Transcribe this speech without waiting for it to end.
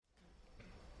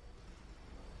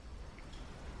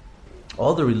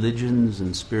All the religions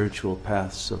and spiritual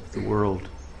paths of the world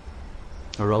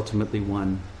are ultimately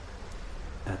one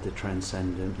at the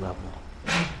transcendent level.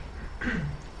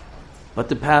 But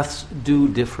the paths do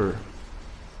differ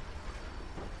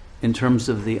in terms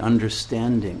of the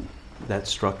understanding that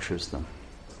structures them.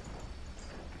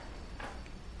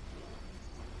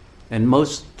 And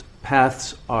most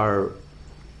paths are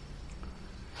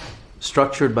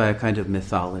structured by a kind of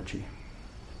mythology.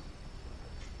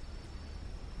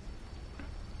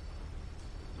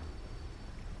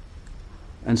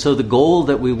 And so the goal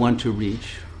that we want to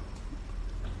reach,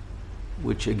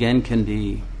 which again can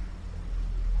be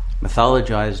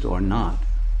mythologized or not,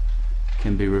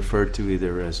 can be referred to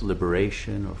either as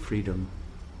liberation or freedom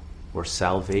or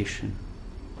salvation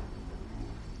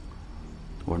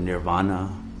or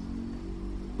nirvana,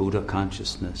 Buddha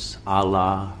consciousness,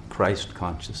 Allah, Christ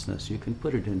consciousness. You can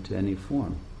put it into any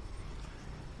form.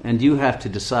 And you have to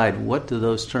decide, what do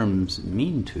those terms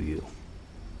mean to you?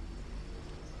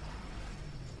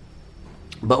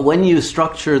 But when you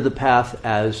structure the path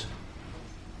as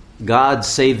God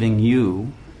saving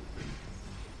you,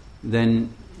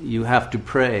 then you have to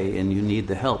pray and you need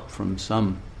the help from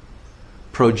some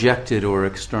projected or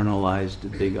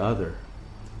externalized big other.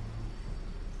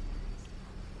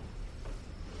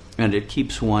 And it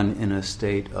keeps one in a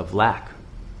state of lack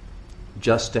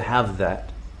just to have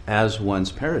that as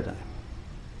one's paradigm.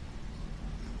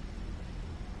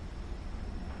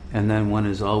 And then one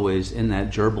is always in that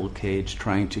gerbil cage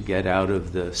trying to get out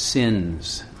of the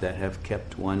sins that have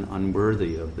kept one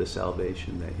unworthy of the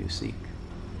salvation that you seek.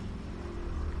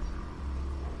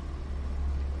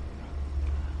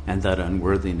 And that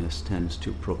unworthiness tends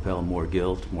to propel more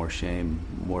guilt, more shame,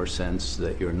 more sense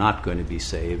that you're not going to be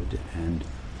saved, and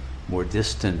more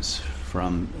distance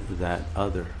from that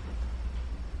other.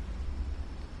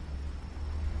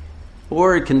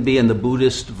 Or it can be, in the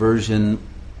Buddhist version,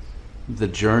 the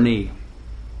journey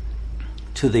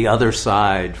to the other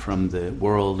side, from the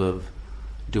world of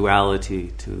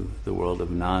duality to the world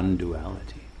of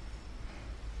non-duality.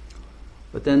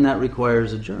 But then that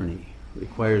requires a journey,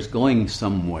 requires going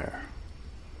somewhere.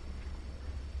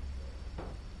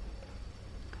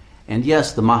 And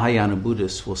yes, the Mahayana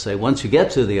Buddhists will say, once you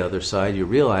get to the other side, you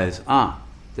realize,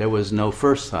 there was no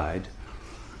first side.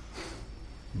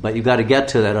 But you've got to get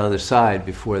to that other side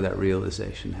before that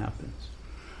realization happens.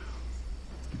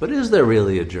 But is there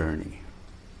really a journey?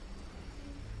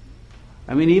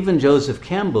 I mean, even Joseph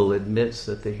Campbell admits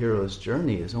that the hero's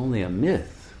journey is only a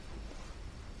myth.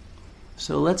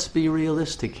 So let's be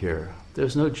realistic here.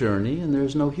 There's no journey and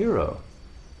there's no hero.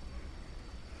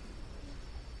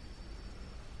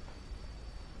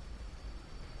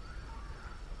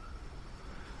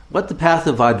 What the path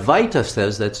of Advaita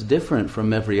says that's different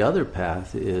from every other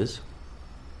path is,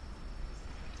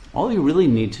 all you really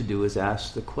need to do is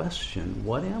ask the question,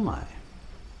 what am I?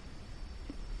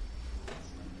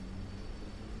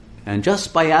 And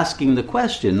just by asking the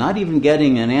question, not even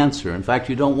getting an answer, in fact,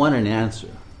 you don't want an answer.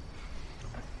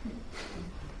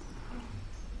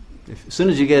 As soon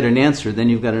as you get an answer, then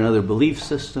you've got another belief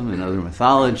system, another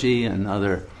mythology,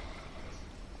 another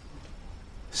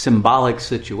symbolic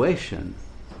situation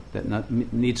that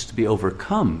needs to be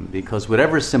overcome, because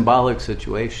whatever symbolic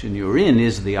situation you're in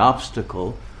is the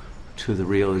obstacle to the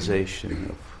realization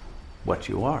of what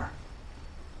you are.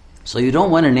 So you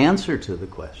don't want an answer to the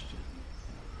question.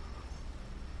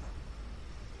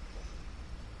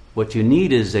 What you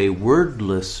need is a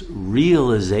wordless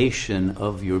realization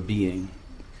of your being,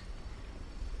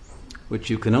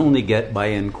 which you can only get by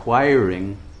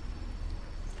inquiring,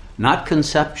 not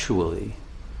conceptually,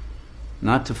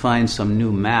 not to find some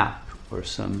new map or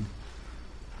some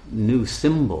new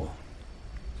symbol,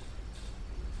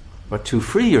 but to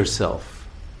free yourself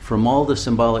from all the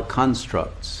symbolic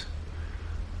constructs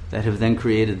that have then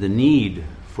created the need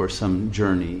for some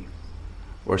journey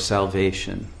or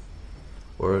salvation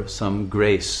or some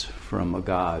grace from a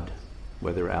God,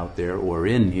 whether out there or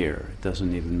in here. It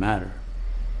doesn't even matter.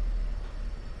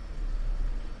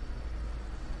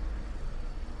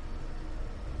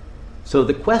 So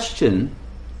the question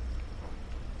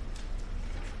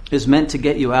is meant to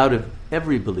get you out of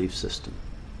every belief system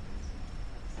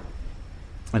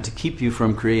and to keep you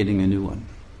from creating a new one.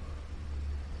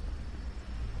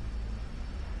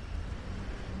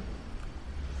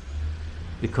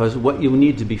 Because what you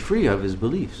need to be free of is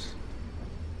beliefs.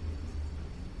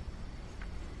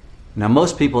 Now,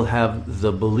 most people have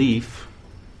the belief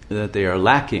that they are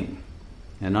lacking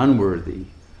and unworthy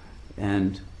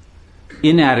and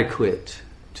inadequate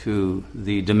to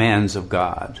the demands of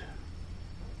God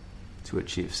to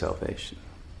achieve salvation.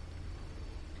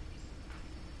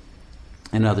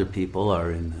 And other people are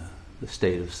in the the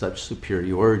state of such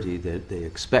superiority that they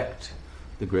expect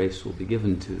the grace will be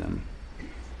given to them.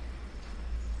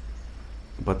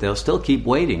 But they'll still keep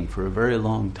waiting for a very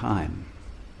long time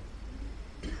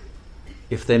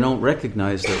if they don't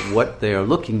recognize that what they are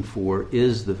looking for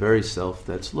is the very self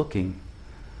that's looking.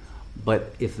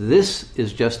 But if this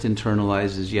is just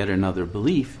internalized as yet another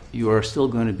belief, you are still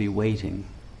going to be waiting.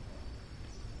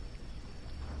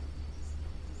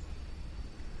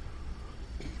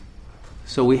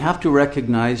 So we have to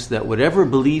recognize that whatever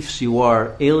beliefs you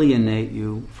are alienate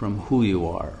you from who you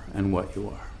are and what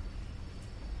you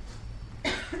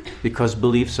are. Because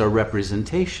beliefs are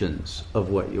representations of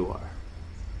what you are.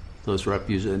 Those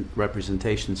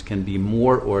representations can be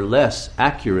more or less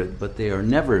accurate, but they are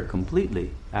never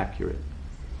completely accurate.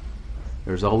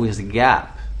 There's always a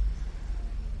gap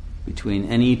between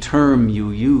any term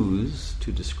you use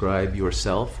to describe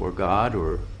yourself or God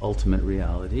or ultimate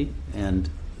reality and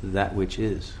that which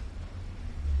is.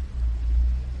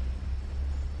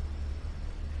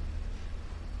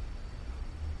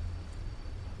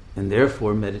 And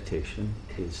therefore meditation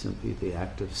is simply the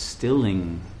act of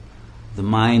stilling the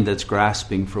mind that's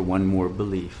grasping for one more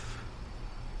belief.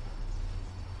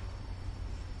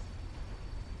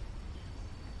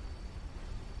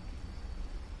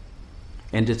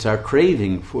 And it's our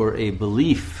craving for a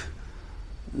belief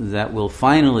that will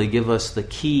finally give us the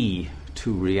key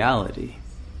to reality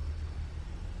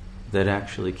that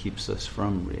actually keeps us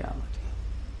from reality.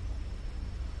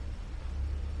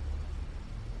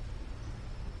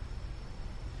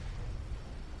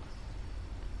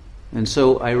 And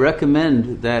so I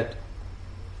recommend that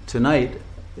tonight,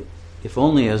 if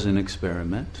only as an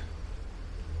experiment,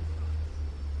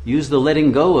 use the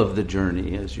letting go of the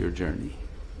journey as your journey.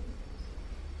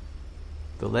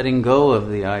 The letting go of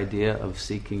the idea of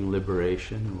seeking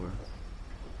liberation or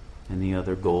any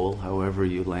other goal, however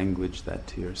you language that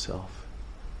to yourself.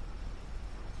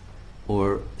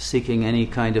 Or seeking any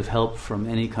kind of help from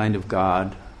any kind of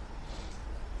God,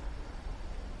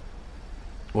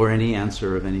 or any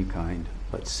answer of any kind,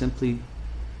 but simply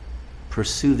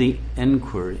pursue the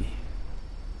inquiry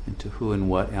into who and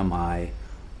what am I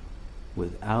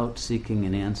without seeking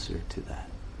an answer to that,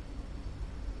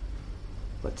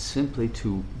 but simply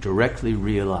to directly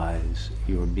realize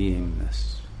your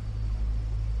beingness.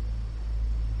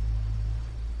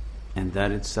 And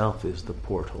that itself is the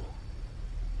portal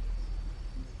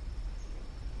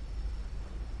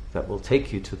that will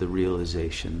take you to the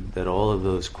realization that all of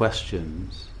those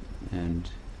questions and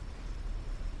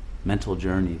mental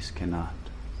journeys cannot.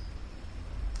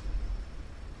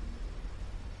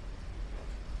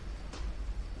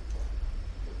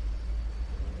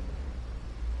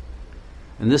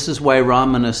 And this is why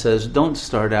Ramana says, don't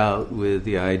start out with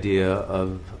the idea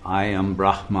of I am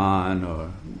Brahman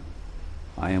or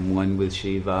I am one with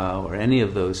Shiva or any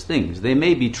of those things. They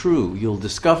may be true. You'll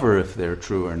discover if they're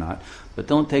true or not. But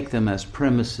don't take them as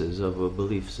premises of a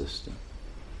belief system.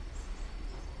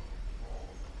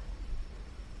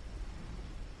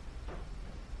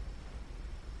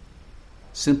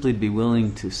 Simply be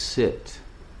willing to sit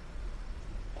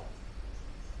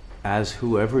as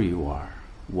whoever you are,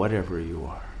 whatever you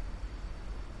are,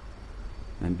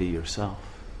 and be yourself.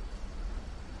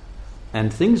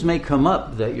 And things may come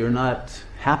up that you're not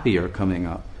happy are coming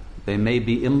up. They may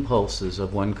be impulses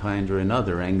of one kind or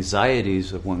another,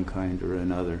 anxieties of one kind or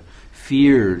another,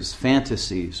 fears,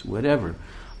 fantasies, whatever.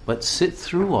 But sit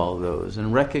through all those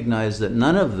and recognize that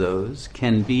none of those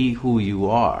can be who you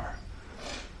are.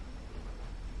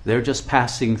 They're just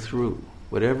passing through.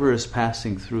 Whatever is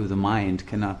passing through the mind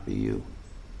cannot be you.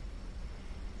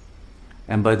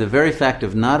 And by the very fact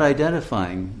of not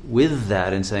identifying with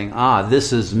that and saying,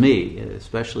 this is me,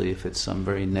 especially if it's some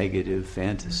very negative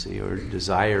fantasy or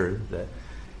desire that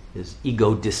is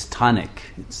ego-dystonic,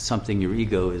 it's something your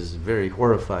ego is very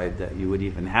horrified that you would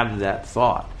even have that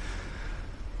thought.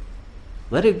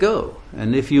 Let it go.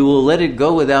 And if you will let it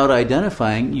go without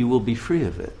identifying, you will be free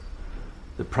of it.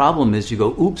 The problem is you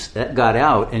go, oops, that got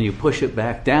out, and you push it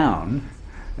back down,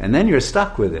 and then you're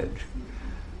stuck with it.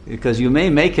 Because you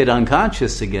may make it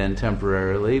unconscious again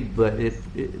temporarily, but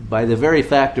it by the very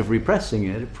fact of repressing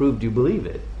it, it proved you believe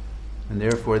it. And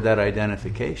therefore that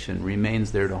identification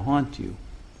remains there to haunt you.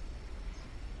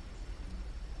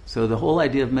 So the whole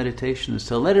idea of meditation is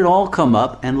to let it all come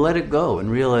up and let it go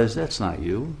and realize that's not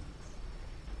you.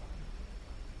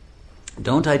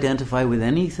 Don't identify with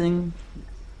anything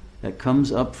that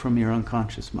comes up from your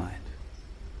unconscious mind.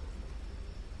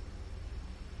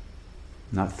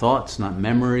 Not thoughts, not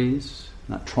memories,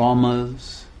 not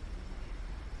traumas,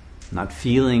 not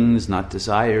feelings, not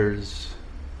desires,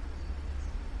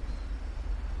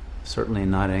 certainly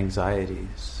not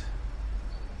anxieties.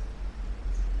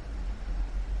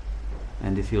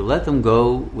 And if you let them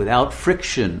go without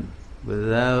friction,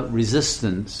 without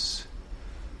resistance,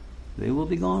 they will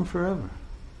be gone forever.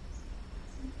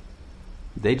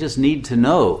 They just need to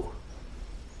know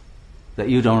that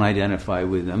you don't identify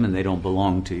with them and they don't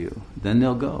belong to you. Then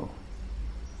they'll go.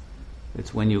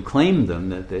 It's when you claim them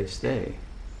that they stay.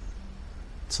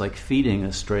 It's like feeding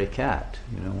a stray cat.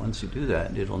 Once you do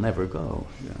that, it'll never go.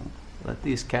 Let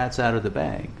these cats out of the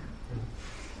bag.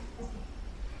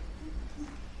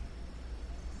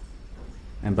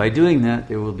 And by doing that,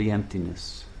 there will be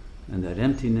emptiness. And that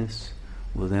emptiness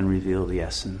will then reveal the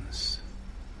essence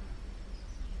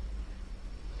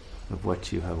of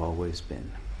what you have always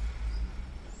been.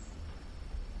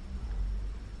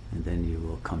 And then you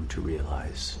will come to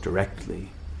realize directly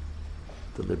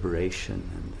the liberation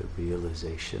and the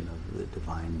realization of the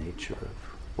divine nature of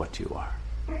what you are.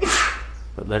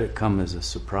 But let it come as a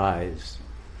surprise,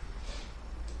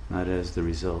 not as the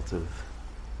result of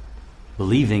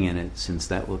believing in it, since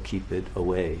that will keep it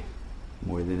away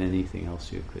more than anything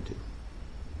else you could do.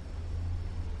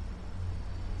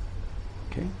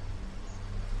 Okay?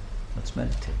 Let's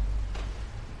meditate.